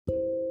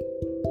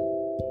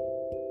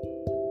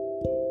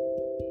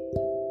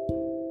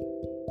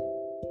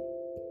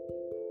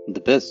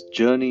The best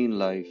journey in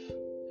life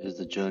is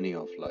the journey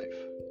of life.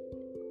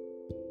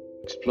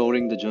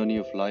 Exploring the journey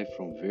of life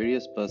from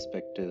various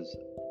perspectives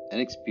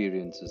and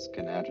experiences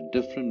can add a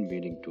different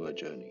meaning to a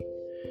journey.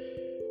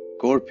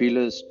 Core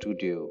Pillars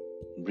Studio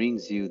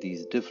brings you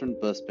these different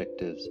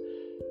perspectives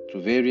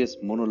through various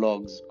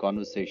monologues,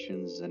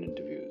 conversations, and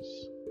interviews.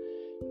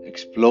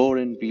 Explore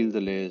and peel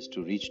the layers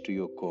to reach to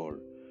your core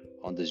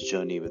on this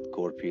journey with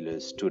Core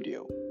Pillars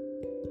Studio.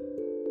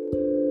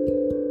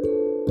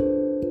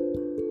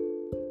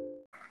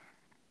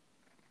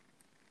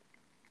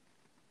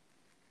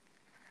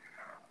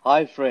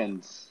 Hi,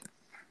 friends.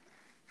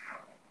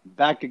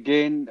 Back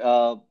again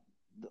on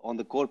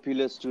the Core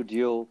Pillars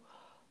Studio.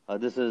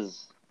 This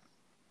is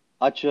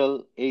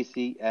Achal,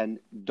 AC, and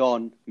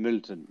Don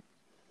Milton.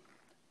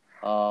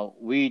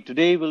 We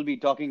today will be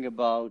talking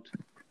about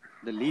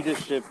the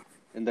leadership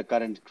in the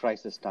current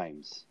crisis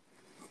times.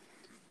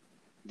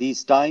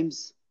 These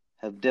times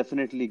have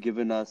definitely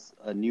given us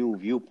a new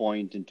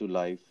viewpoint into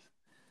life.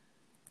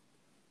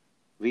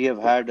 We have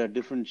had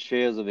different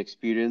shares of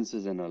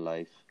experiences in our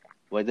life,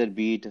 whether it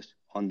be it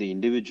on the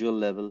individual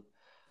level,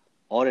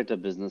 or at a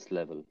business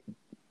level,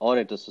 or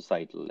at a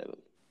societal level.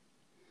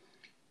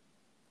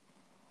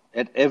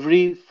 At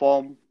every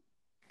form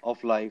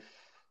of life,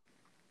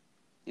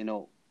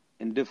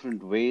 in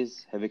different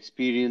ways, have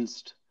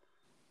experienced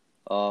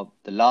the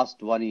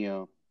last 1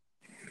 year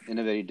in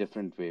a very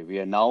different way. We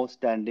are now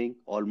standing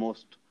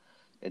almost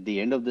at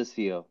the end of this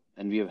year,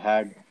 and we have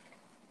had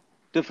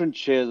different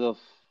shares of,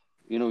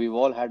 we've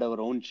all had our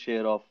own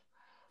share of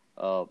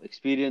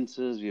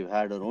experiences. We've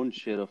had our own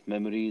share of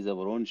memories,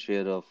 our own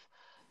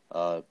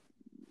uh,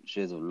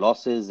 shares of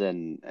losses,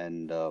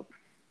 and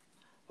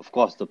of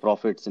course the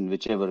profits in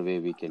whichever way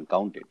we can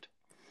count it.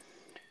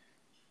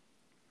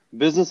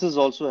 Businesses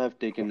also have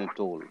taken a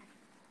toll.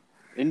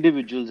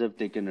 Individuals have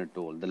taken a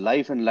toll. The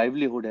life and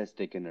livelihood has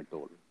taken a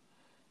toll.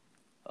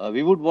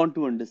 We would want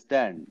to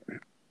understand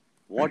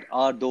what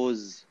are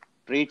those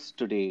traits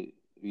today.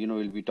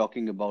 We'll be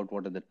talking about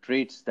what are the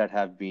traits that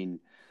have been,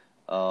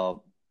 uh,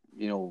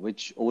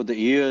 which over the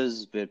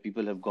years where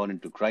people have gone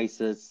into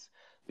crisis,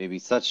 maybe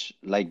such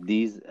like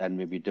these and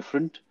maybe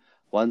different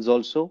ones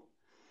also.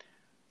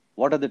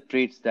 What are the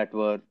traits that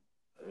were,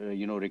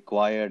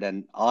 required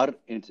and are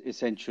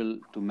essential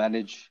to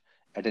manage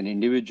at an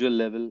individual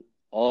level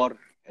or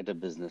at a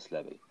business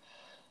level?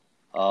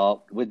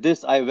 With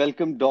this, I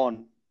welcome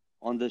Don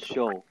on the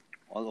show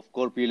of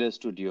Core Pillar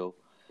Studio.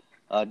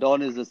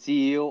 Don is the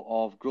CEO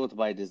of Growth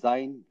by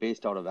Design,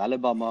 based out of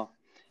Alabama.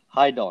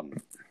 Hi, Don.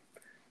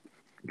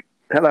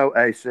 Hello,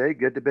 AC.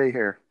 Good to be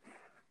here.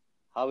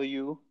 How are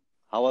you?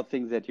 How are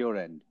things at your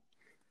end?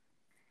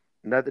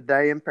 Another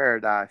day in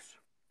paradise.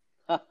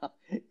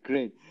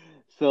 Great.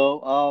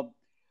 So,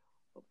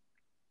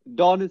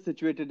 Don is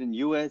situated in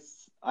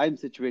US. I'm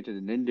situated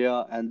in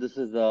India, and this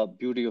is the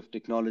beauty of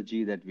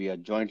technology that we are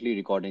jointly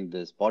recording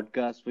this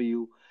podcast for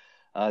you.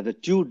 The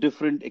two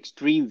different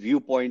extreme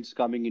viewpoints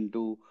coming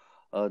into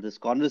this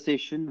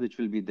conversation, which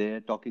will be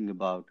there talking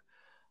about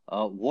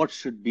what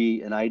should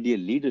be an ideal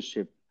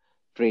leadership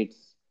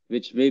traits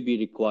which may be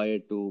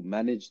required to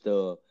manage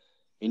the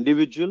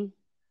individual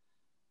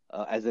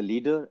as a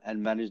leader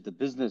and manage the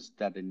business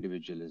that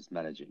individual is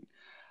managing.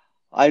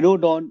 I know,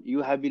 Don,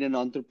 you have been an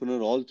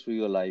entrepreneur all through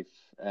your life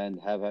and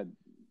have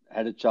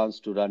had a chance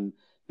to run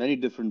many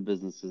different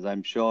businesses.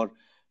 I'm sure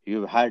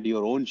you've had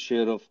your own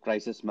share of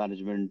crisis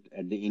management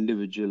at the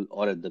individual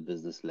or at the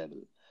business level.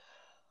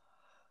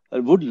 I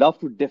would love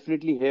to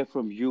definitely hear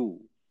from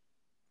you.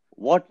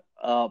 What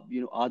are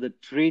the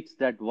traits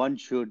that one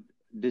should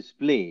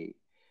display,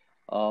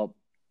 uh,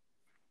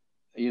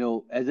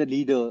 as a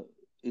leader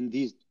in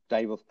these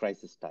type of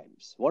crisis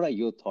times? What are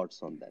your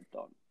thoughts on that,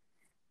 Don?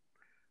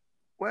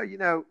 Well,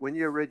 when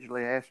you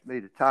originally asked me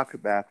to talk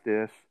about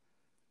this,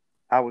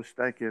 I was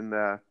thinking,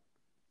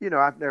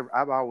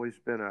 I've always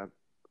been a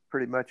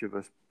pretty much of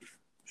a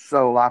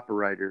sole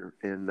operator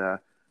in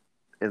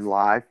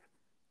life.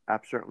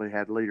 I've certainly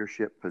had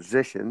leadership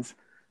positions,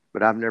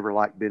 but I've never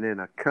like been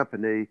in a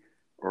company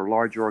or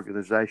large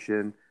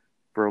organization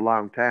for a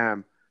long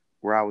time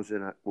where I was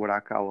in what I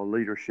call a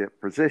leadership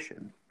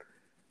position.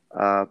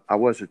 I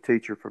was a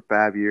teacher for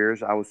 5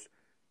 years. I was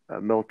a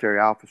military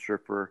officer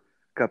for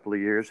a couple of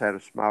years, had a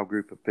small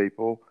group of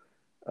people.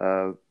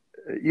 Uh,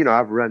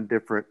 I've run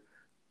different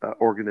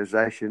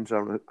organizations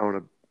on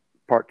a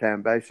part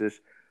time basis.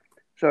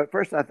 So at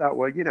first I thought,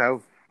 well,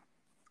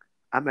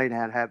 I may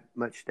not have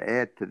much to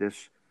add to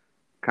this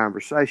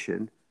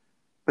conversation.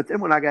 But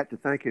then when I got to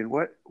thinking,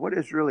 what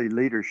is really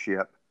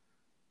leadership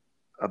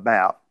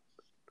about?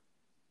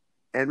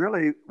 And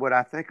really, what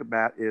I think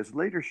about is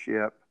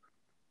leadership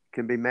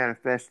can be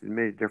manifested in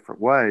many different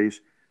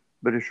ways,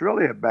 but it's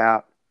really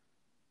about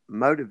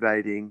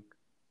motivating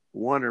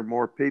one or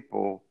more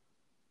people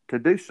to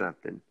do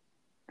something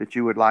that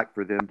you would like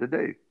for them to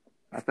do.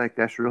 I think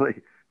that's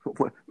really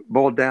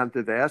boiled down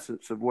to the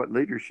essence of what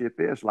leadership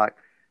is. Like,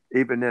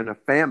 even in a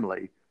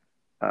family,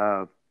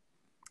 uh,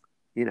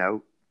 you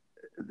know,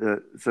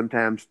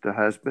 sometimes the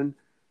husband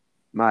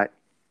might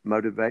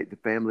motivate the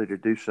family to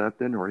do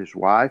something, or his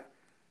wife,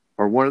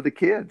 or one of the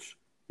kids,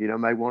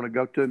 may want to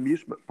go to an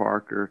amusement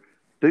park or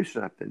do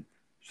something.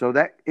 So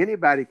that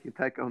anybody can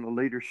take on a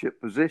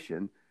leadership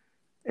position,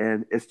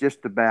 and it's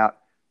just about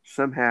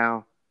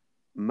somehow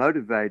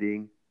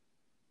motivating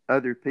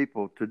other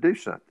people to do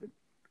something.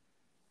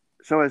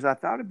 So as I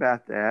thought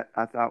about that,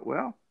 I thought,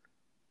 well,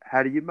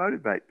 how do you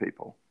motivate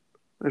people?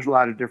 There's a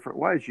lot of different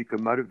ways you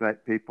can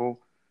motivate people,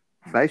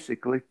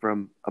 basically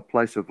from a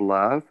place of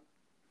love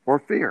or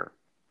fear.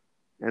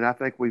 And I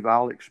think we've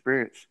all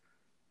experienced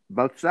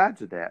both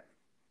sides of that.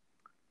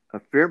 A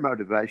fear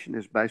motivation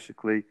is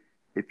basically,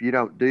 if you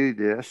don't do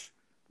this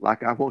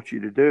like I want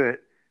you to do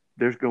it,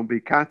 there's going to be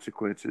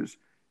consequences.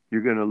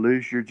 You're going to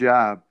lose your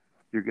job.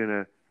 You're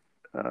going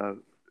to,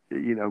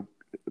 you know,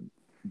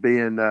 be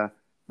in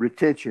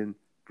retention.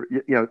 For,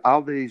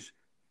 all these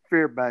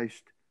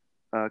fear-based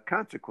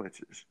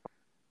consequences.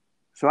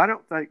 So I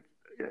don't think,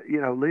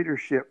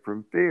 leadership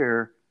from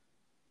fear,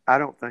 I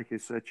don't think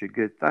is such a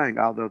good thing,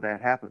 although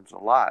that happens a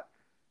lot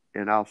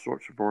in all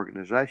sorts of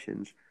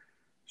organizations.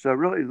 So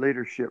really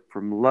leadership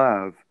from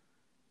love,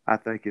 I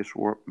think is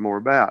more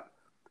about.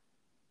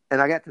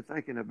 And I got to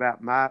thinking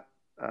about my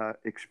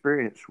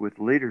experience with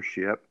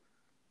leadership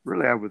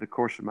really over the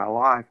course of my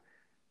life.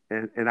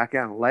 And I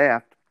kind of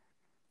laughed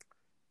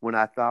when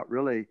I thought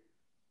really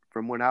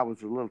from when I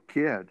was a little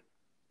kid,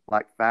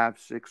 like 5,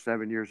 6,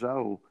 7 years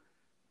old,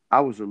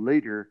 I was a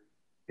leader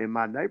in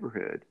my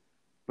neighborhood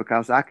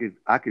because I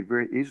could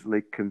very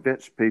easily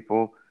convince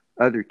people,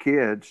 other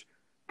kids,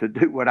 to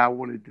do what I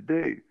wanted to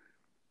do.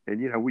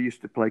 And we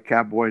used to play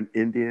cowboy and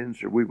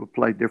Indians, or we would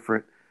play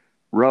different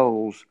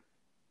roles,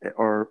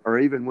 or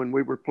even when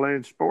we were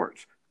playing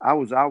sports, I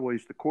was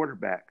always the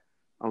quarterback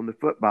on the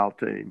football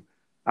team.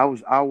 I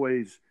was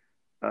always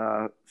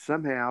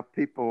somehow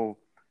people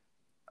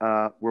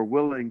were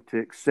willing to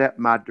accept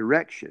my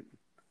direction.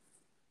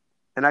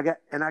 And I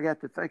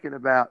got to thinking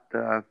about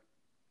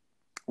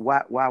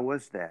why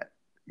was that?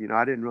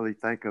 I didn't really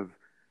think of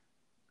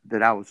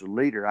that I was a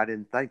leader. I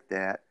didn't think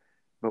that,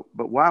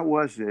 but why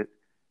was it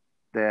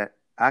that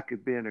I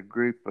could be in a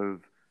group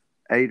of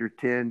 8 or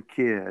 10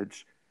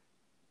 kids,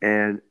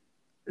 and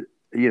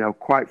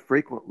quite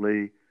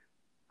frequently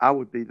I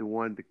would be the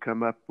one to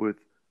come up with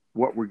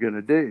what we're going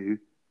to do,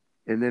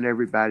 and then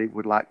everybody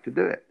would like to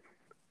do it.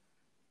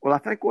 Well, I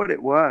think what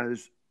it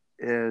was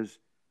is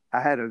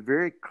I had a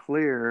very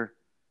clear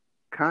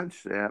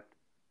concept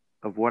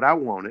of what I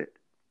wanted,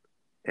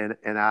 and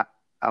I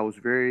was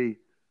very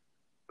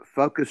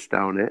focused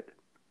on it,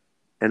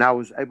 and I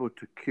was able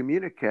to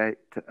communicate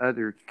to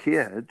other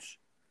kids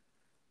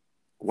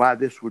why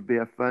this would be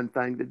a fun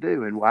thing to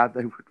do and why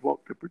they would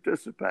want to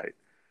participate.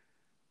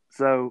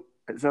 So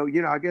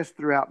I guess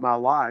throughout my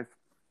life,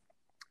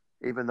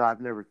 even though I've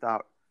never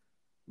thought,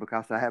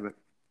 because I haven't,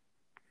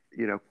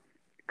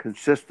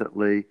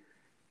 consistently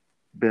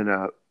been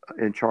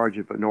in charge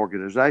of an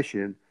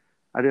organization,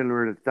 I didn't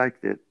really think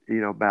that,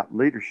 about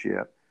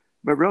leadership.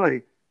 But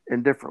really,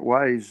 in different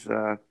ways,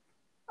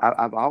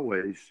 I've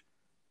always,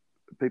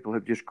 people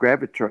have just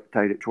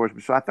gravitated towards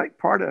me. So I think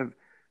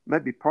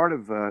maybe part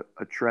of a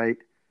trait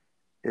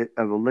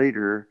of a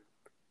leader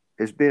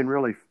is being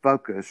really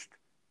focused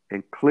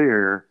and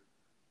clear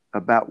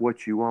about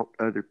what you want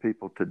other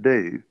people to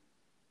do.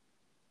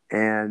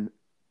 And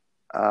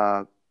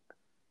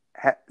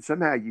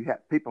somehow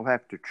people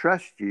have to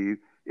trust you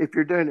if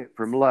you're doing it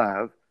from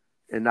love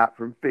and not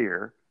from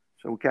fear.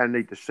 So we kind of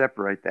need to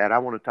separate that. I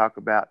want to talk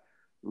about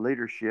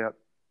leadership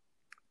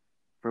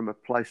from a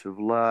place of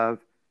love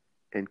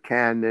and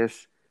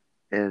kindness,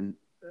 and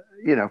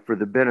for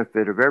the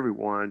benefit of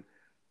everyone.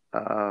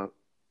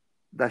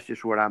 That's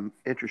just what I'm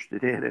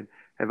interested in and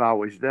have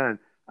always done.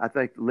 I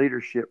think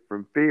leadership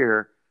from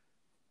fear,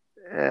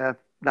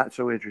 not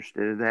so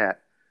interested in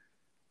that.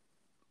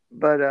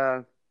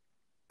 But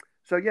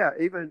so yeah,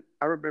 even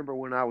I remember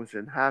when I was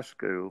in high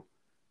school,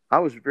 I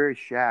was a very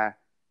shy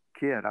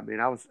kid. I mean,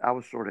 I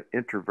was sort of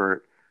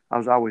introvert. I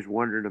was always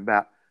wondering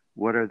about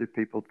what other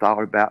people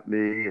thought about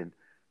me, and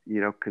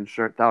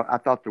concerned. I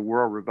thought the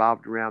world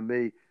revolved around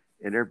me,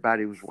 and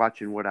everybody was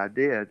watching what I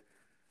did.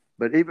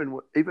 But even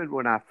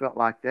when I felt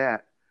like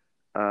that,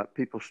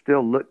 people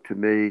still looked to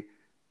me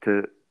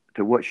to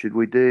what should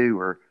we do,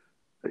 or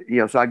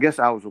So I guess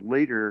I was a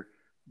leader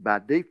by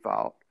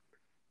default.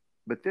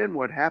 But then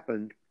what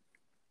happened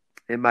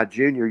in my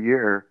junior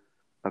year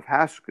of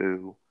high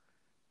school,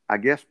 I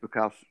guess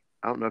because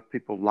I don't know if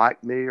people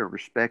liked me or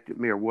respected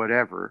me or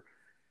whatever,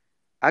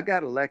 I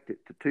got elected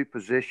to 2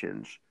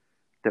 positions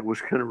that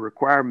was going to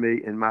require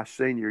me in my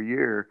senior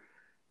year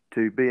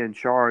to be in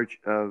charge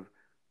of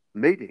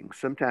meetings,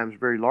 sometimes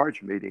very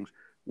large meetings.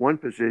 One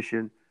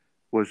position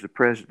was the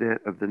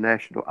president of the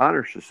National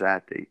Honor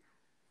Society,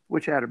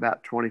 which had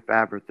about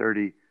 25 or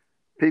 30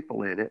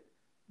 people in it.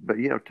 But,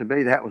 to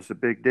me, that was a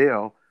big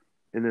deal.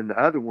 And then the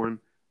other one,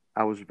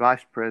 I was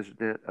vice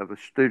president of a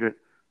student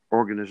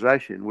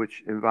organization,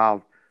 which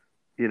involved,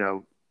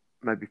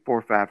 maybe 400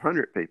 or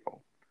 500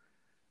 people.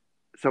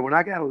 So when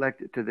I got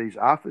elected to these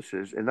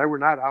offices, and they were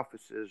not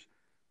offices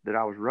that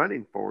I was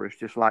running for, it's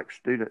just like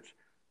students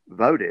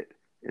voted,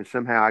 and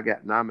somehow I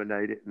got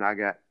nominated and I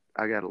got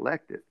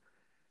elected.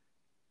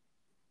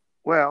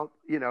 Well,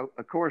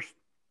 of course,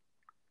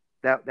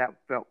 that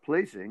felt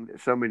pleasing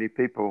that so many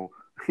people,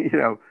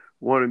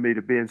 wanted me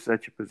to be in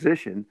such a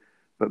position.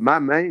 But my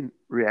main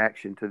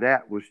reaction to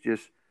that was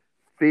just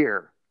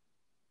fear,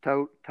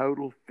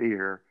 total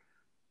fear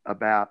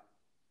about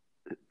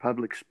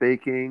public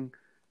speaking,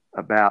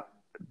 about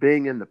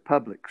being in the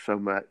public so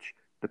much,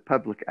 the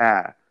public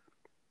eye.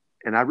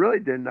 And I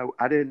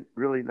didn't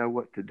really know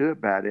what to do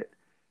about it.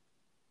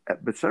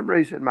 But some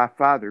reason my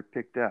father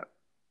picked up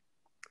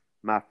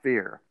my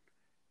fear.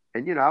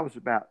 And, I was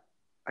about,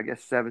 I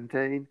guess,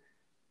 17.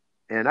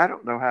 And I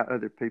don't know how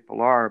other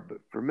people are, but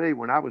for me,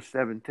 when I was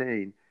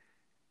 17,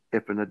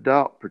 if an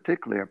adult,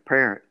 particularly a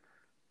parent,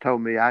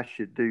 told me I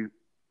should do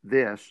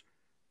this,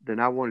 then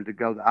I wanted to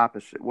go the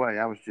opposite way.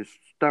 I was just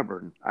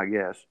stubborn, I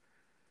guess.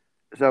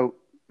 So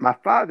my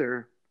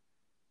father,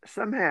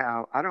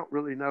 somehow, I don't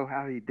really know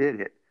how he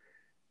did it,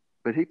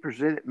 but he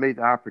presented me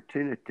the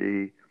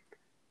opportunity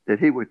that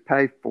he would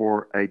pay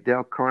for a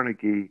Dale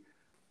Carnegie,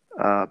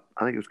 I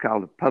think it was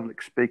called a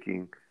public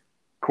speaking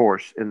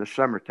course in the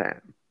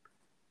summertime.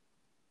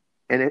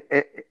 And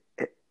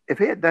if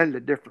he had done it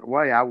a different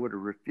way, I would have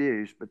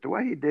refused. But the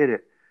way he did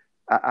it,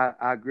 I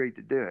agreed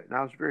to do it, and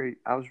I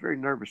was very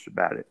nervous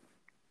about it.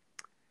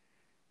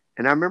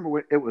 And I remember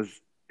when it was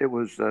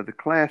the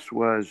class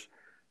was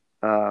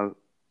uh,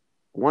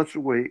 once a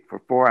week for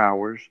 4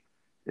 hours,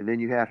 and then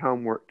you had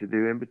homework to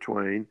do in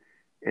between,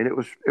 and it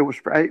was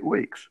for 8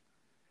 weeks.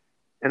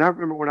 And I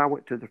remember when I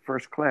went to the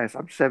first class,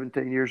 I'm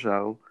 17 years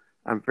old.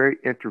 I'm very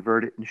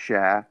introverted and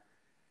shy.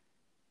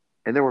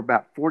 And there were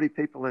about 40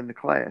 people in the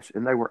class,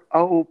 and they were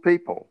old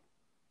people,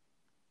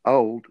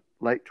 old,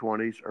 late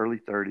 20s, early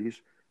 30s.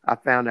 I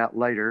found out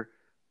later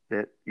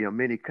that,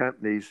 many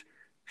companies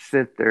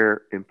sent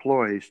their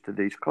employees to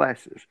these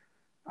classes.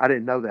 I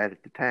didn't know that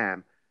at the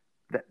time.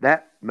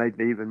 That made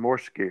me even more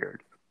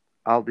scared.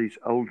 All these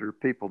older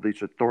people,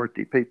 these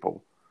authority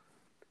people.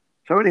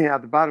 So anyhow,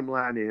 the bottom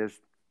line is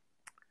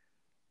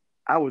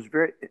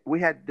we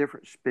had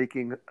different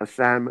speaking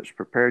assignments,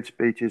 prepared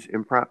speeches,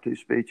 impromptu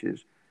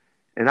speeches,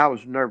 and I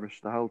was nervous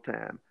the whole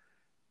time.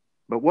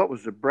 But what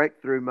was a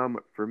breakthrough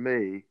moment for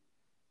me,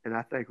 and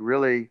I think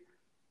really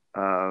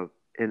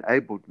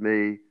enabled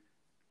me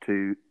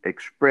to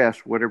express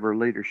whatever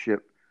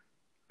leadership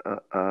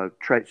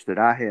traits that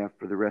I have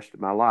for the rest of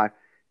my life.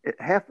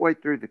 Halfway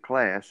through the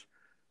class,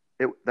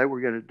 they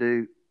were going to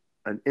do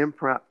an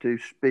impromptu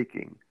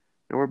speaking.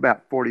 There were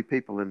about 40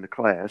 people in the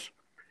class,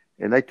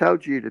 and they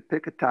told you to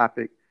pick a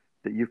topic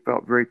that you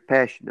felt very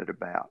passionate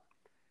about,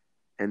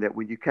 and that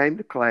when you came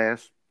to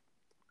class,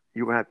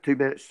 you would have 2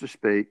 minutes to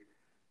speak,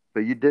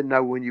 but you didn't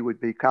know when you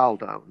would be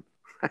called on.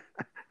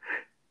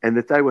 And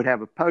that they would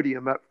have a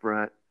podium up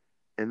front,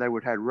 and they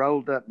would have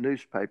rolled up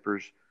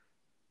newspapers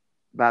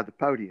by the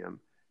podium,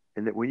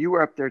 and that when you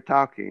were up there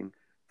talking,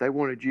 they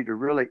wanted you to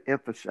really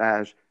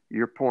emphasize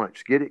your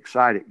points, get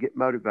excited, get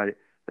motivated.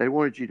 They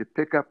wanted you to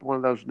pick up one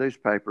of those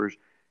newspapers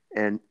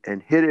and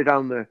hit it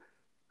on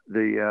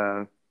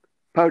the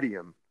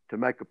podium to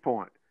make a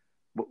point.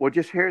 Well,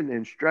 just hearing the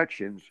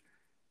instructions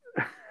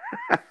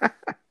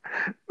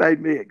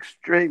made me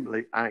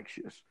extremely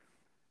anxious.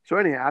 So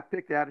anyhow, I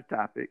picked out a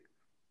topic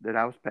that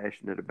I was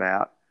passionate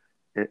about,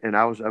 and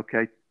I was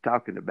okay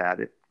talking about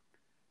it.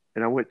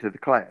 And I went to the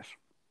class.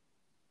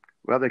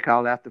 Well, they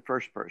called out the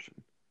first person.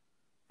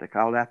 They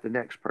called out the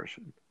next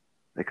person.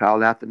 They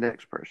called out the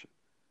next person.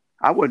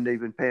 I wasn't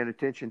even paying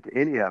attention to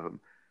any of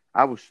them.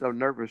 I was so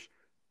nervous,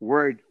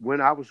 worried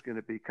when I was going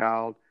to be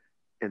called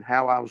and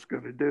how I was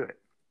going to do it.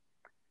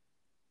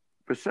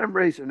 For some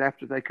reason,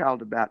 after they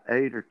called about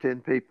 8 or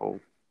 10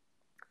 people,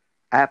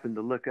 I happened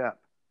to look up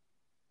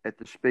at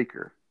the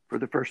speaker for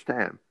the first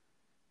time,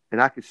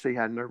 and I could see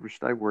how nervous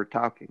they were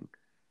talking.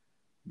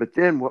 But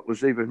then what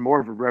was even more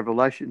of a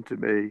revelation to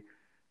me,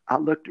 I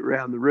looked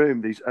around the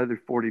room, these other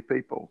 40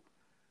 people.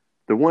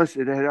 The ones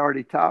that had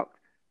already talked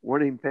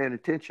weren't even paying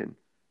attention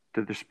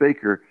to the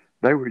speaker.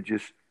 They were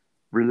just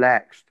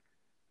relaxed.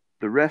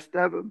 The rest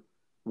of them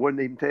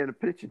wasn't even paying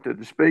attention to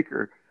the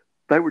speaker.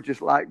 They were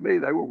just like me.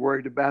 They were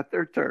worried about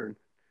their turn.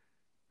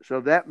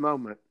 So that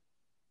moment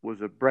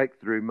was a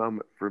breakthrough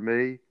moment for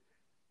me,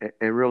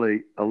 and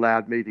really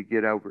allowed me to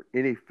get over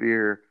any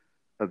fear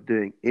of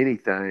doing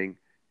anything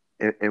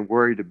and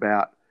worried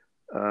about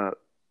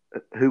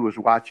who was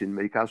watching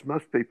me, because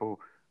most people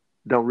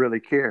don't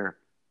really care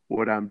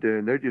what I'm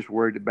doing. They're just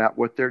worried about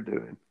what they're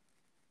doing.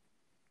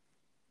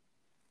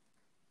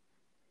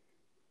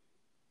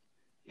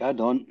 Yeah,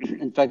 Don.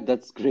 In fact,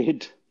 that's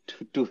great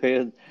to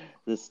hear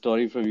this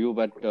story from you.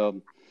 But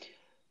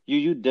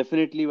you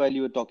definitely, while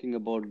you were talking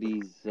about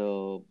these,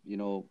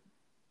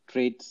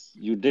 traits,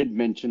 you did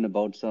mention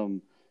about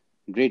some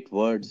great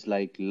words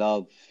like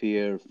love,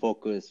 fear,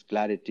 focus,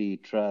 clarity,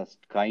 trust,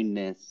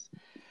 kindness.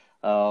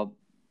 Uh,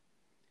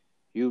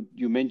 you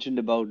mentioned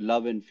about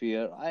love and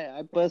fear.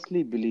 I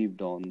personally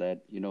believed on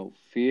that.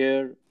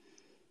 Fear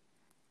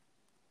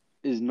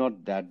is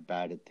not that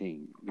bad a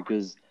thing,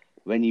 because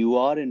when you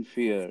are in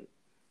fear,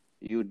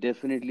 you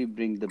definitely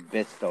bring the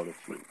best out of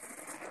you.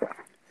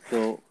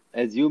 So,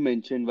 as you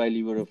mentioned, while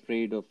you were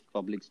afraid of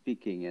public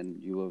speaking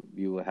and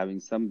you were having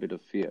some bit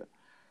of fear,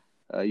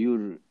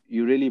 you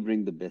really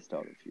bring the best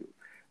out of you.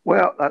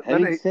 Well,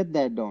 Having said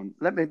that, Don,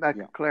 let me make a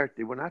yeah,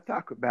 clarity. When I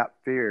talk about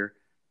fear,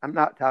 I'm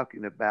not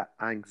talking about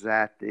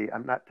anxiety.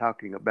 I'm not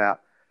talking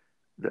about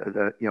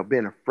the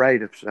being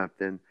afraid of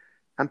something.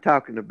 I'm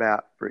talking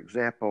about, for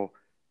example,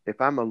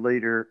 if I'm a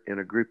leader in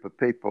a group of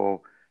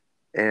people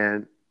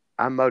and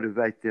I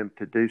motivate them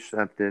to do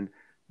something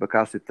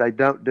because if they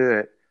don't do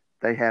it,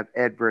 they have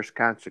adverse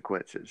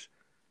consequences.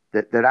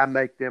 That I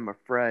make them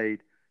afraid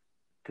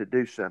to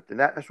do something.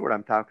 That's what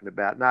I'm talking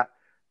about.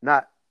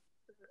 Not.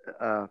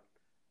 Uh,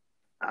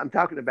 I'm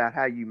talking about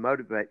how you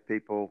motivate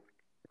people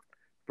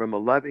from a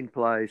loving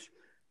place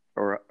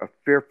or a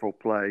fearful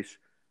place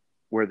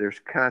where there's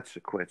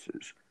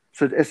consequences.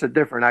 So it's a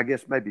different, I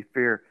guess, maybe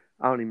fear.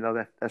 I don't even know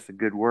that that's a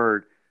good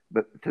word,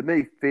 but to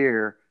me,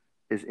 fear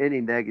is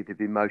any negative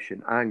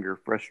emotion,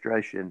 anger,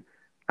 frustration,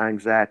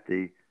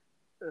 anxiety,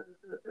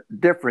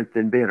 different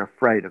than being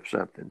afraid of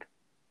something.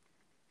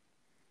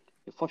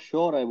 for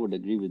sure, I would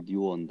agree with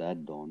you on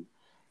that, Don.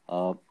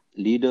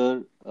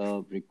 Leader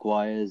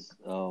requires,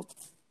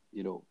 the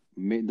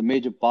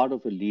major part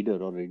of a leader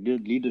or a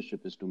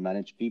leadership is to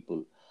manage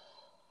people,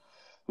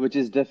 which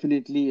is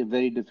definitely a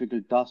very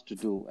difficult task to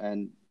do.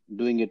 And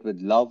doing it with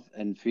love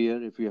and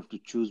fear, if you have to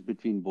choose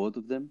between both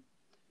of them,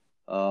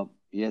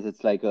 yes,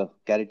 it's like a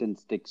carrot and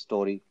stick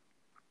story,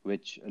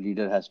 which a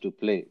leader has to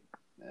play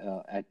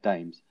at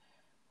times.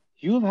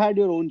 You've had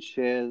your own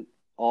share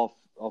of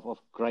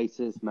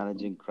crisis,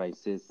 managing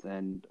crisis,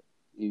 and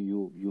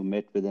you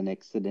met with an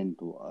accident,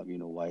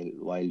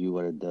 while you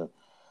were at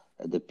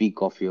the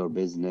peak of your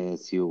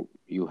business. You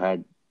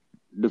had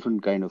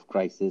different kind of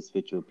crisis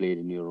which were played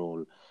in your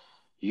role.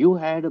 You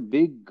had a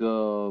big,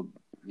 you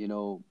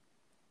know,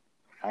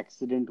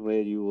 accident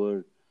where you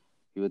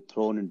were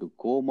thrown into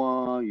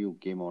coma. You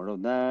came out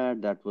of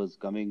that. That was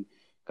coming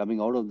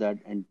out of that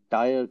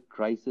entire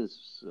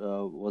crisis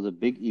was a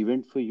big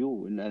event for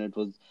you, and it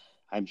was,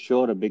 I'm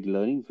sure, a big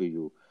learning for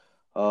you.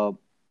 Uh,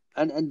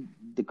 and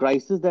the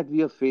crisis that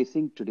we are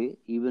facing today,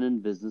 even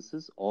in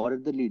businesses or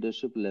at the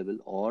leadership level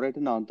or at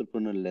an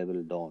entrepreneur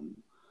level, Don,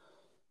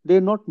 they're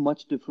not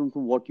much different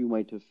from what you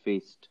might have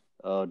faced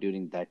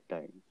during that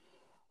time.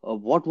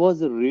 What was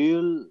the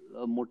real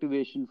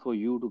motivation for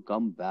you to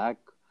come back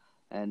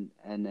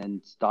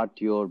and start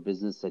your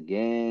business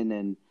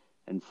again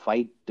and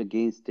fight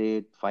against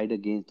it, fight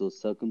against those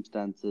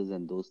circumstances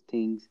and those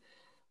things?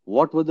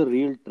 What were the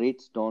real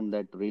traits, Don,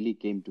 that really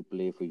came to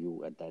play for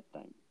you at that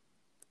time?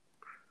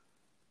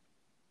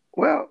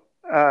 Well,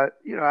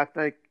 I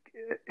think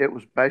it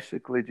was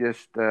basically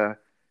just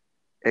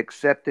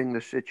accepting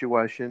the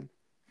situation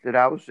that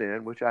I was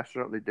in, which I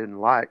certainly didn't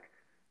like,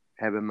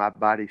 having my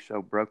body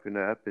so broken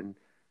up and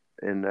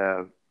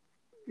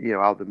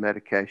all the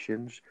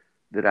medications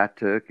that I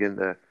took and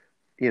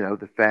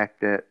the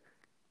fact that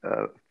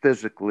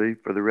physically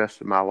for the rest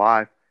of my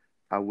life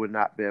I would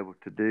not be able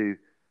to do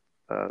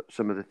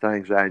some of the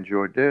things I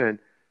enjoyed doing.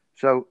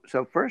 So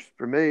first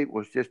for me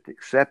was just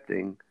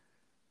accepting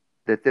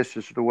that this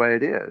is the way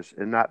it is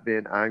and not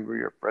being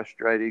angry or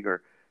frustrated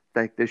or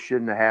think this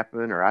shouldn't have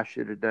happened or I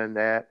should have done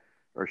that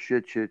or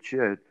should.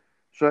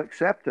 So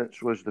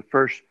acceptance was the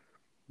first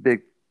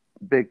big,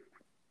 big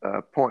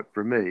point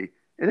for me.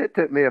 And it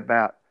took me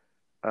about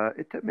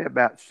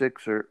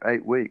 6 or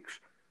 8 weeks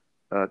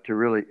to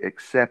really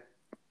accept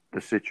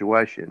the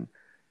situation.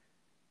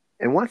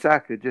 And once I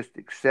could just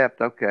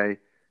accept, okay,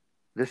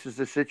 this is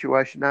the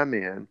situation I'm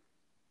in,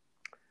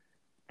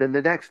 then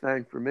the next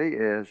thing for me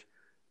is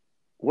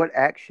what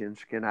actions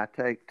can I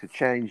take to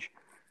change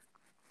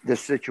the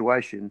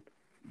situation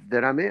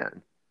that I'm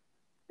in,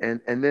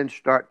 and then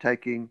start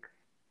taking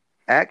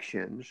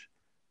actions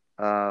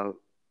uh,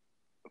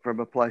 from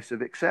a place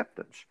of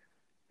acceptance.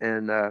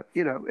 And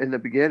in the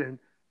beginning,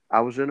 I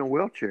was in a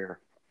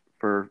wheelchair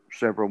for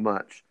several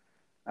months.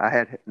 I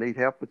had need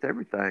help with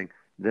everything.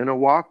 Then a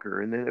walker,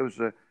 and then it was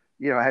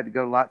I had to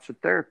go to lots of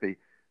therapy.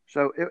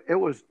 So it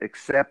was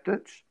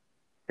acceptance,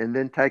 and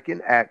then taking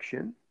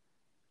action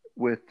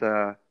with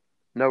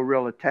no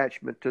real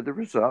attachment to the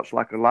results.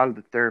 Like a lot of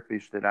the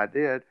therapies that I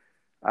did,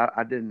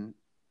 I didn't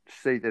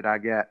see that I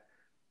got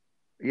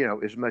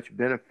as much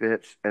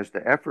benefits as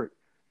the effort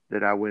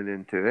that I went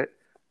into it,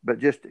 but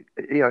just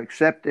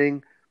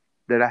accepting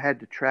that I had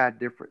to try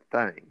different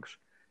things.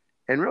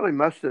 And really,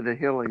 most of the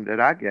healing that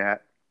I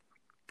got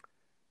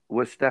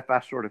was stuff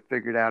I sort of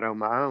figured out on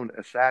my own,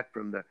 aside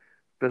from the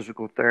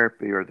physical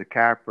therapy or the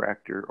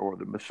chiropractor or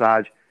the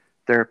massage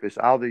therapist,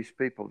 all these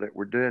people that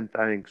were doing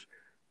things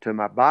to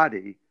my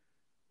body.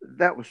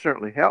 That was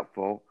certainly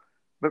helpful.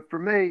 But for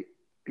me,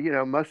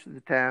 most of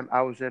the time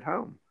I was at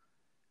home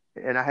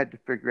and I had to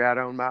figure out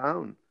on my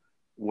own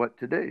what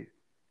to do.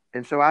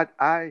 And so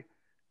I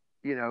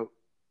you know,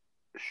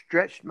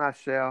 stretched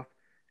myself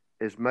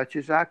as much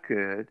as I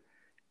could.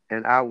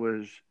 And I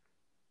was,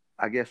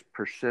 I guess,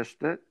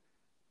 persistent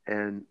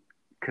and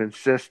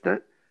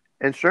consistent.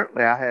 And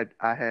certainly I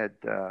had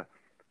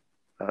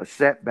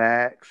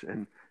setbacks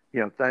and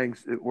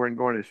things that weren't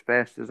going as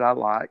fast as I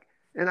like,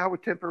 and I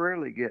would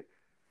temporarily get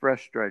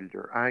frustrated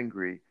or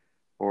angry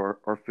or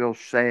feel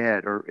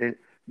sad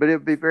but it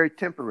would be very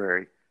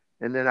temporary,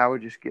 and then I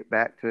would just get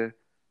back to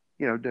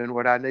doing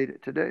what I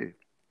needed to do.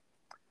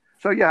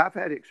 So yeah, I've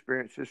had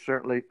experiences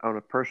certainly on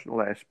a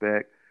personal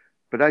aspect,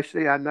 but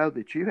I know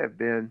that you have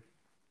been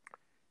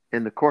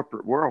in the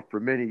corporate world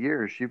for many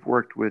years. You've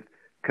worked with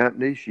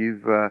companies.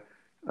 You've uh,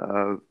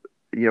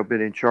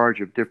 been in charge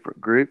of different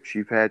groups.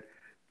 You've had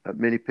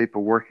many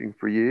people working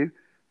for you.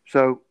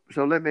 So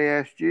let me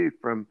ask you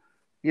from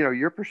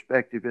your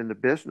perspective in the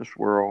business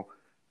world.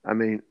 I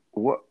mean,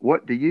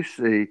 what do you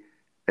see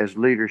as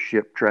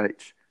leadership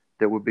traits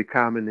that would be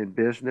common in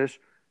business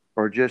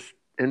or just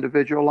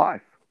individual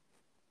life?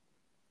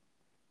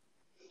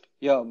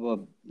 Yeah,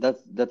 well,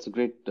 that's a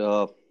great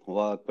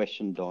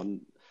question,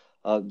 Don.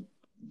 Uh,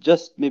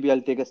 just maybe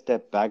I'll take a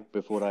step back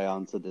before I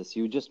answer this.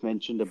 You just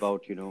mentioned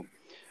about,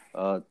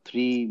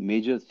 three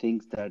major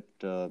things that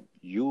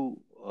you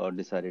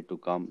decided to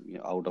come,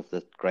 out of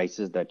the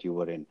crisis that you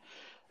were in.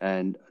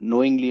 And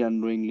knowingly,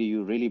 unknowingly,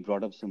 you really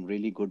brought up some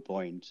really good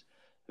points,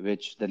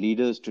 which the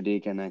leaders today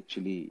can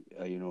actually,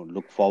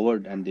 look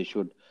forward and they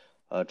should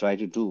try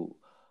to do.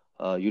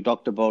 You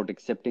talked about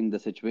accepting the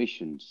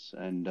situations,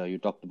 and you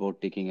talked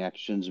about taking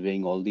actions,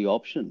 weighing all the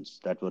options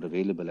that were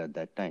available at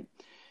that time.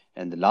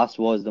 And the last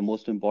was the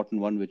most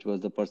important one, which was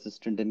the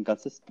persistent and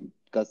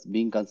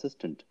being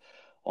consistent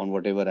on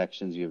whatever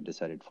actions you have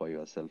decided for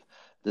yourself.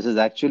 This is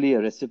actually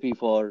a recipe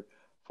for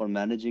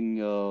managing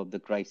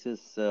the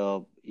crisis,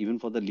 even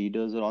for the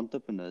leaders or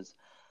entrepreneurs.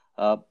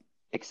 Uh,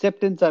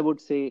 Acceptance, I would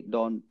say,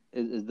 Don,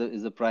 is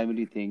the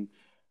primary thing.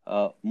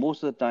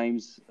 Most of the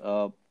times,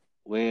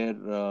 where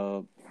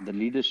the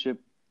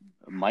leadership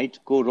might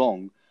go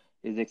wrong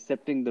is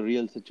accepting the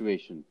real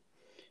situation.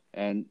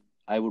 And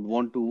I would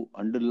want to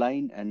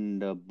underline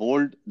and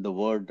bold the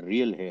word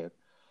real here.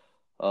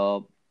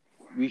 Uh,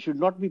 we should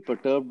not be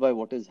perturbed by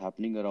what is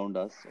happening around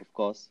us. Of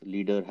course,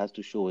 leader has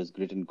to show his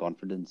grit and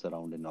confidence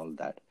around and all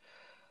that.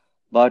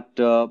 But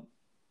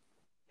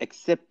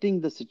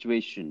accepting the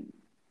situation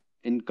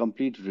in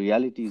complete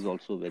reality is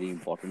also very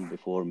important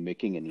before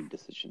making any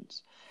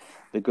decisions.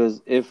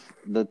 Because if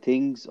the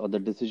things or the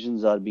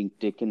decisions are being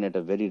taken at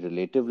a very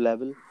relative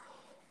level,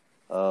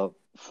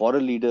 for a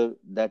leader,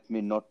 that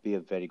may not be a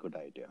very good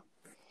idea.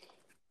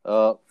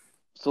 Uh,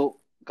 so,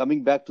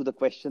 coming back to the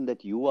question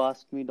that you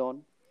asked me,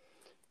 Don,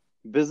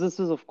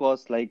 businesses, of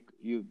course, like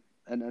you,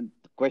 and the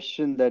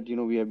question that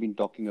we have been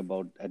talking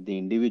about at the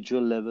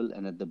individual level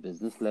and at the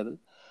business level,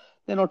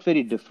 they're not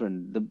very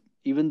different.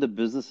 Even the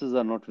businesses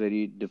are not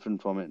very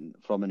different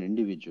from an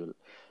individual.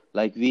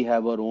 Like we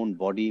have our own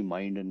body,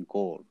 mind, and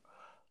core.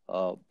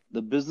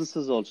 The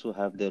businesses also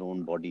have their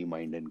own body,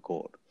 mind, and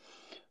core.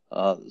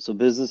 So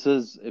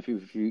businesses, if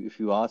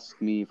you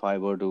ask me, if I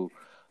were to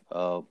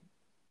uh,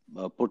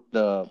 put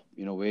the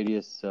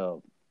various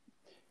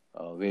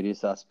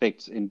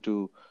aspects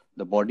into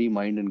the body,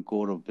 mind, and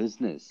core of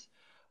business,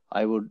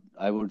 I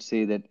would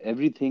say that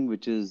everything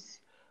which is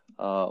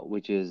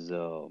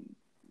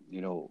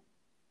you know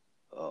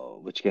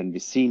which can be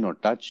seen or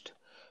touched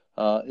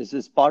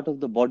is part of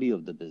the body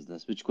of the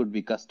business, which could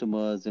be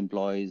customers,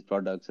 employees,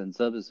 products, and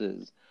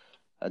services.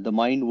 The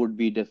mind would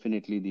be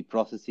definitely the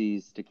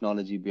processes,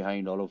 technology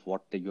behind all of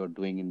what that you're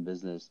doing in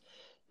business,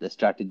 the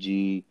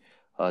strategy,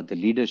 the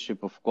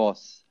leadership, of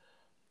course.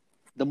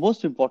 The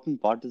most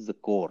important part is the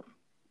core,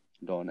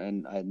 Don.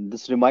 And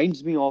this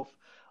reminds me of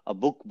a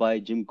book by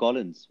Jim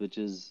Collins, which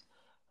is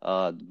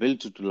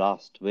Built to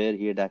Last, where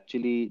he had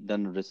actually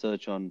done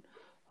research uh,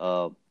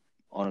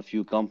 on a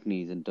few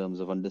companies in terms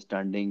of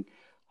understanding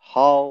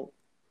how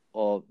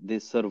they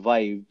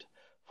survived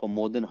for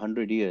more than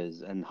 100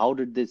 years, and how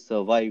did they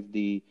survive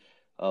the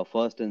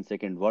First and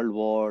Second World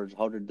Wars?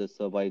 How did they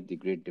survive the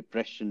Great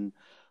Depression?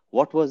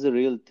 What was the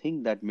real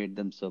thing that made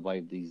them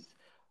survive these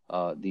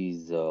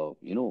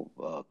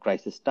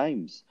crisis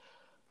times?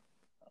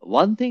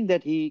 One thing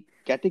that he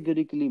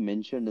categorically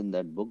mentioned in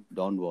that book,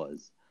 Don,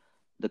 was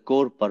the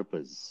core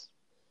purpose.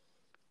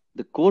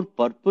 The core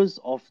purpose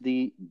of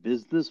the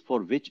business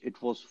for which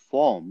it was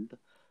formed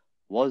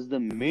was the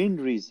main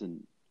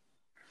reason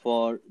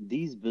for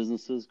these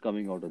businesses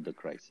coming out of the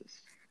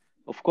crisis.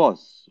 Of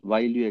course,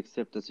 while you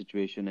accept the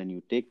situation and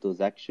you take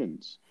those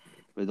actions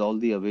with all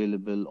the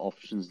available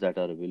options that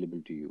are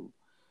available to you,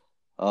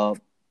 uh,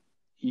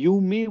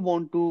 you may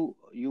want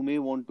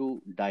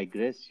to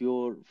digress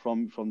your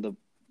from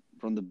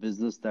the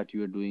business that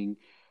you are doing,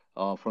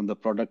 from the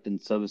product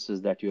and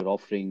services that you're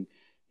offering.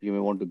 You may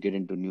want to get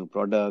into new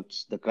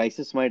products. The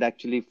crisis might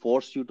actually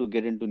force you to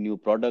get into new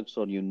products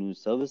or your new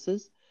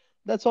services.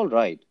 That's all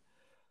right.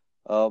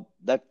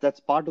 That's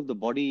part of the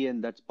body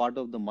and that's part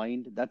of the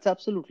mind. That's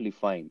absolutely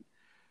fine.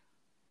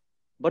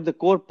 But the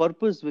core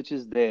purpose, which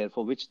is there,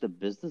 for which the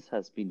business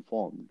has been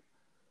formed,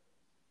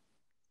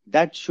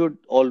 that should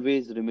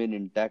always remain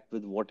intact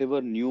with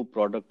whatever new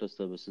product or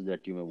services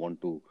that you may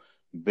want to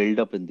build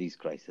up in these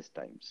crisis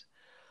times.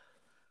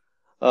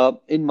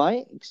 In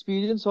my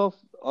experience of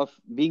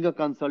being a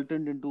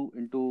consultant into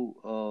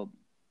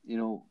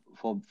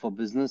for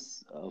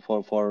business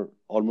for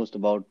almost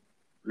about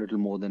little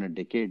more than a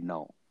decade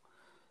now,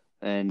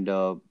 and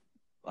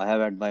I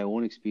have had my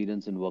own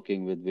experience in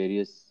working with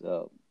various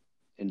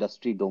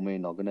industry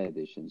domain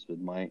organizations with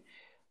my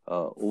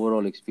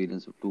overall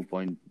experience of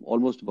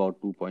almost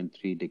about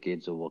 2.3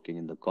 decades of working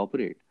in the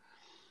corporate.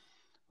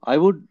 I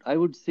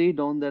would say,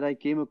 Don, that I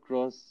came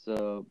across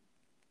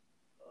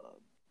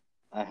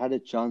I had a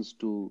chance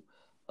to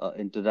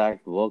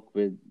interact, work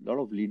with a lot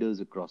of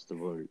leaders across the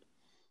world,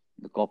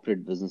 the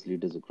corporate business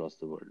leaders across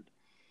the world.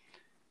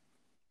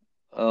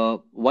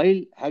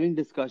 While having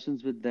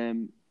discussions with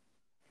them,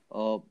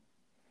 uh,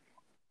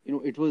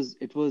 it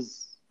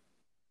was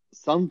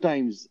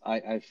sometimes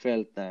I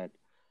felt that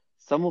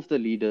some of the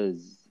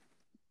leaders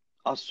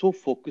are so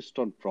focused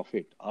on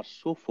profit, are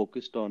so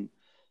focused on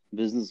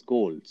business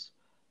goals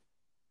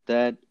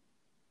that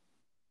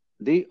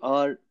they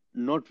are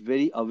not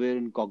very aware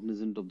and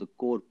cognizant of the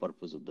core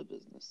purpose of the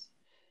business.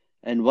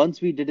 And once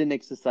we did an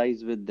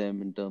exercise with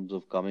them in terms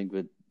of coming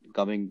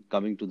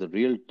to the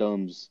real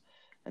terms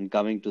and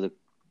coming to the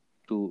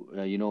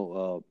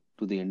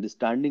to the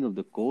understanding of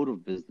the core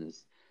of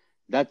business,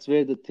 that's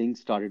where the things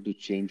started to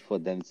change for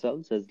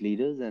themselves as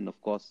leaders and of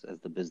course as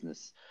the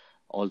business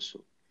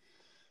also.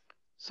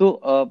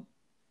 So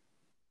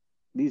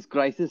these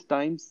crisis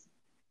times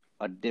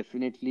are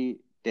definitely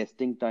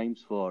testing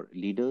times for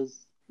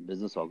leaders,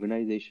 business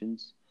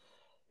organizations,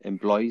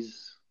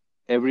 employees,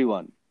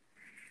 everyone,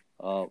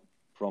 uh,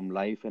 from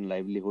life and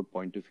livelihood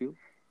point of view.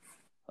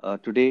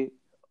 Today,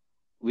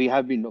 we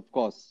have been, of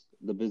course,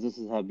 the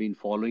businesses have been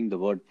following the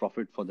word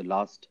profit for the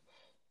last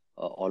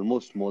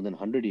almost more than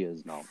 100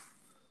 years now.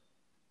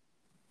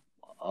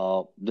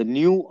 The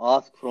new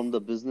ask from the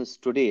business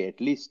today,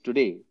 at least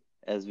today,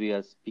 as we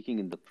are speaking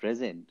in the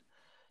present,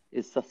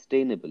 is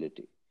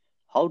sustainability.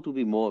 How to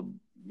be more,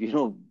 you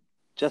know,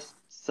 just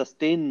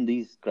sustain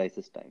these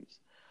crisis times.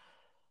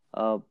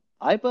 Uh,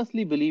 I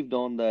personally believed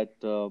on that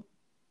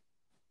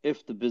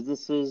if the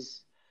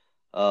businesses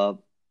uh,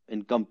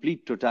 in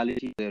complete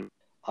totality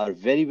are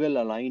very well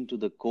aligned to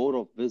the core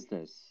of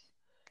business,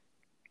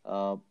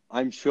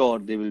 I'm sure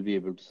they will be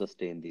able to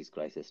sustain these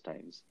crisis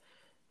times.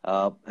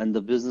 And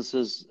the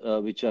businesses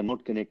which are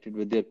not connected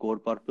with their core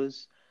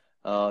purpose,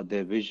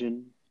 their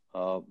vision,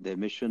 their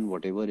mission,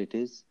 whatever it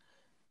is,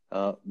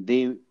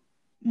 they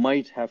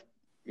might have,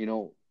 you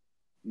know,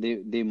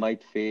 they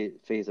might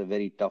face a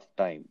very tough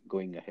time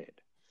going ahead.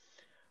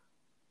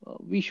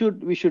 We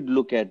should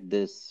look at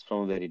this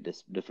from a very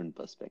different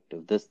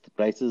perspective. This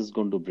crisis is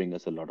going to bring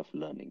us a lot of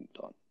learning,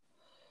 Don.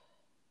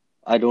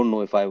 I don't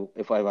know if I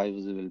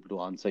was able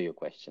to answer your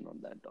question on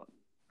that, Don.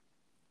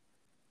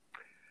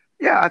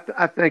 Yeah,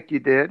 I think you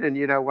did.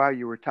 And, while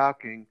you were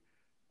talking,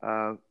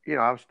 I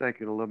was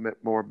thinking a little bit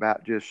more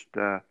about just,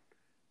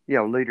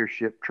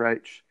 leadership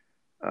traits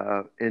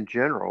in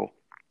general.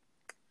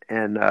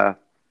 And,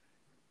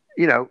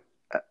 you know,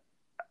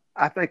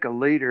 I think a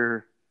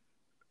leader,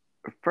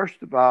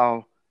 first of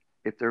all,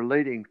 if they're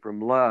leading from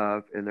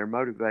love and they're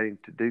motivating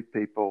to do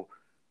people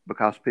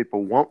because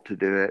people want to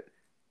do it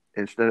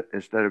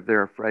instead of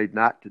they're afraid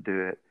not to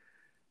do it,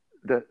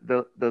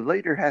 the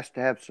leader has to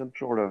have some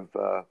sort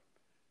of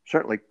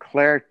certainly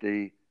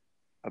clarity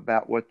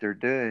about what they're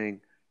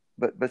doing,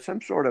 but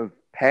some sort of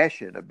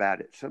passion about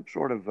it, some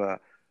sort of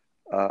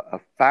a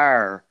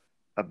fire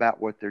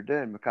about what they're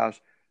doing, because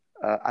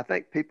I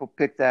think people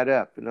pick that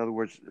up. In other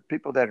words,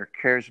 people that are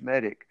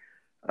charismatic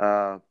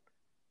uh,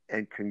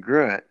 and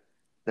congruent,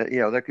 that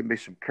there can be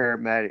some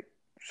charismatic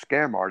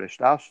scam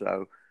artists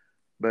also,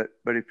 but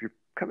if you're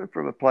coming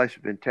from a place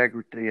of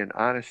integrity and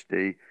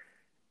honesty,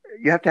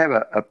 you have to have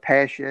a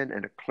passion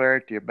and a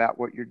clarity about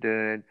what you're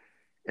doing,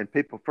 and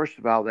people, first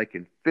of all, they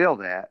can feel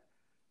that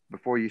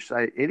before you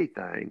say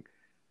anything.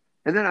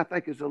 And then I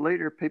think as a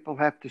leader, people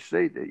have to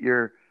see that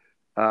you're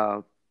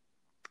uh,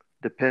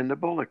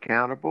 dependable,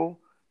 accountable,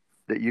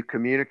 that you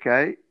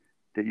communicate,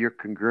 that you're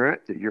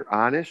congruent, that you're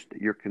honest, that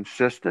you're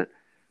consistent.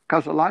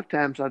 Because a lot of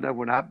times I know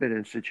when I've been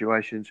in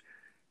situations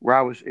where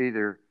I was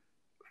either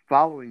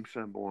following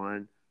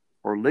someone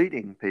or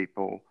leading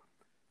people,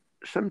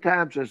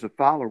 sometimes as a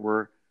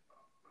follower,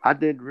 I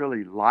didn't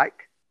really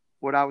like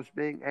what I was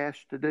being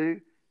asked to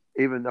do,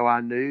 even though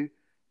I knew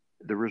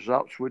the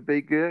results would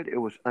be good. It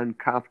was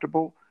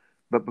uncomfortable.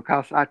 But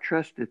because I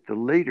trusted the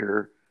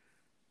leader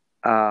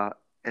uh,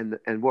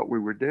 and what we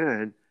were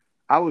doing,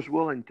 I was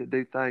willing to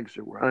do things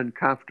that were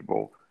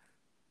uncomfortable,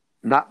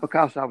 not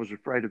because I was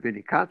afraid of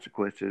any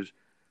consequences,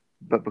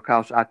 but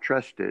because I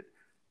trusted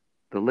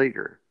the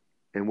leader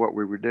and what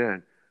we were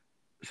doing.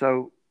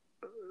 So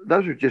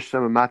those are just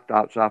some of my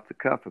thoughts off the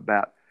cuff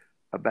about,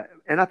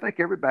 and I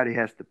think everybody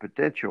has the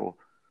potential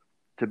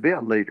to be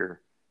a leader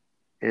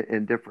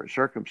in different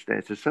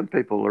circumstances. Some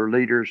people are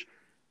leaders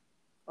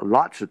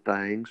lots of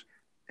things,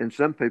 and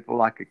some people,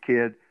 like a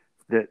kid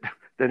that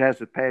that has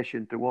a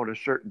passion to want a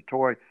certain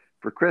toy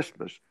for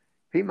Christmas,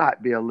 he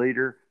might be a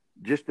leader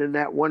just in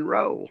that one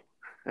role.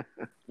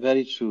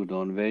 Very true,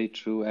 Don. Very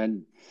true.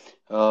 And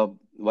while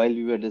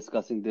we were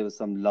discussing, there were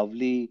some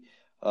lovely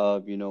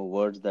words that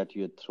you had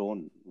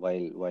thrown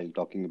while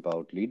talking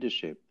about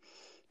leadership,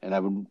 and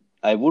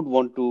I would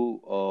want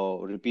to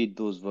repeat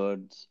those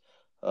words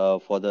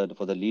for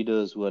the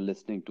leaders who are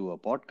listening to a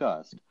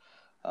podcast.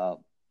 Uh,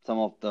 some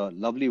of the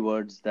lovely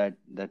words that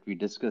we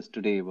discussed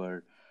today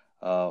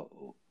uh,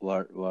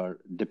 were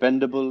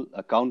dependable,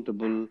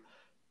 accountable,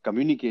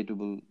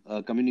 communicable,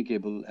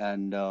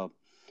 and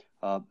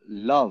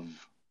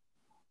love.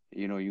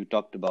 You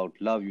talked about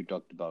love, you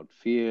talked about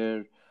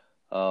fear,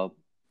 uh,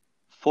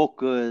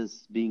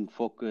 focus, being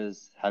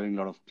focused, having a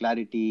lot of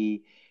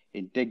clarity,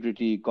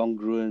 integrity,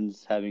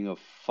 congruence, having a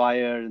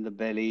fire in the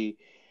belly.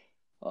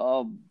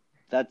 Um,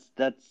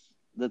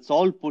 that's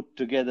all put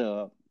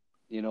together,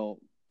 you know,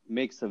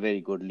 makes a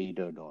very good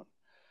leader, Don.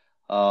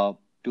 Uh,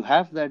 to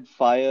have that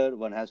fire,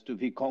 one has to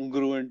be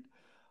congruent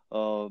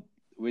uh,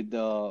 with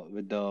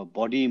the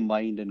body,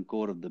 mind, and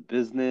core of the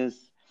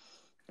business.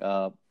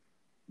 Uh,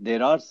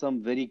 there are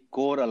some very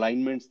core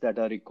alignments that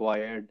are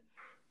required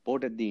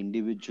both at the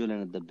individual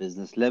and at the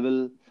business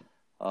level.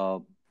 Uh,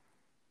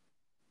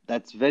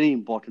 that's very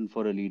important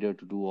for a leader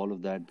to do all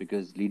of that,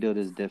 because leader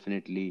is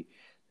definitely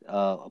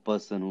a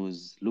person who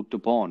is looked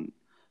upon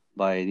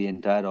by the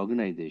entire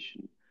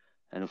organization,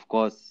 and of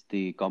course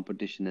the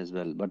competition as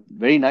well. But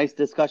very nice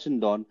discussion,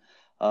 Don.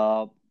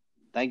 uh,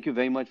 thank you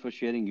very much for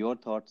sharing your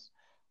thoughts.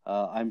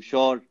 I'm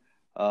sure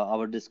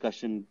our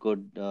discussion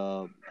could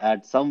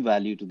add some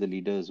value to the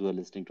leaders who are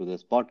listening to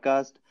this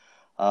podcast.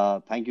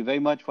 Thank you very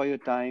much for your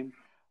time.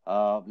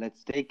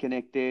 Let's stay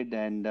connected,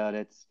 and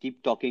let's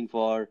keep talking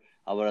for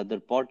our other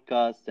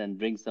podcasts and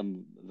bring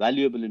some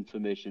valuable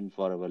information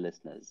for our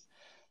listeners.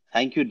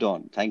 Thank you,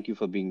 Don. Thank you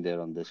for being there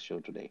on this show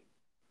today.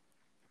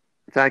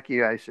 Thank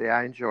you, AC.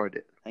 I enjoyed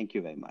it. Thank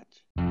you very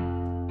much.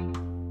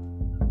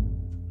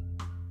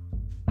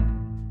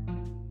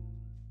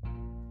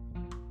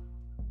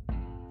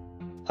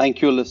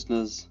 Thank you,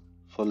 listeners,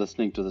 for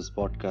listening to this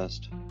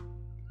podcast.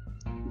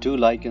 Do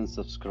like and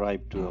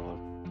subscribe to our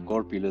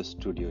Corpulus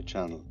Studio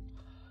channel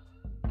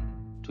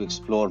to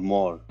explore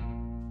more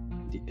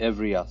the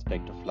every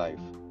aspect of life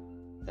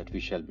that we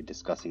shall be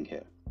discussing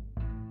here.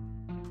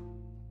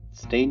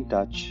 Stay in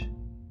touch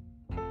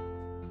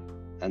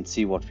and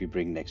see what we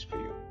bring next for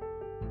you.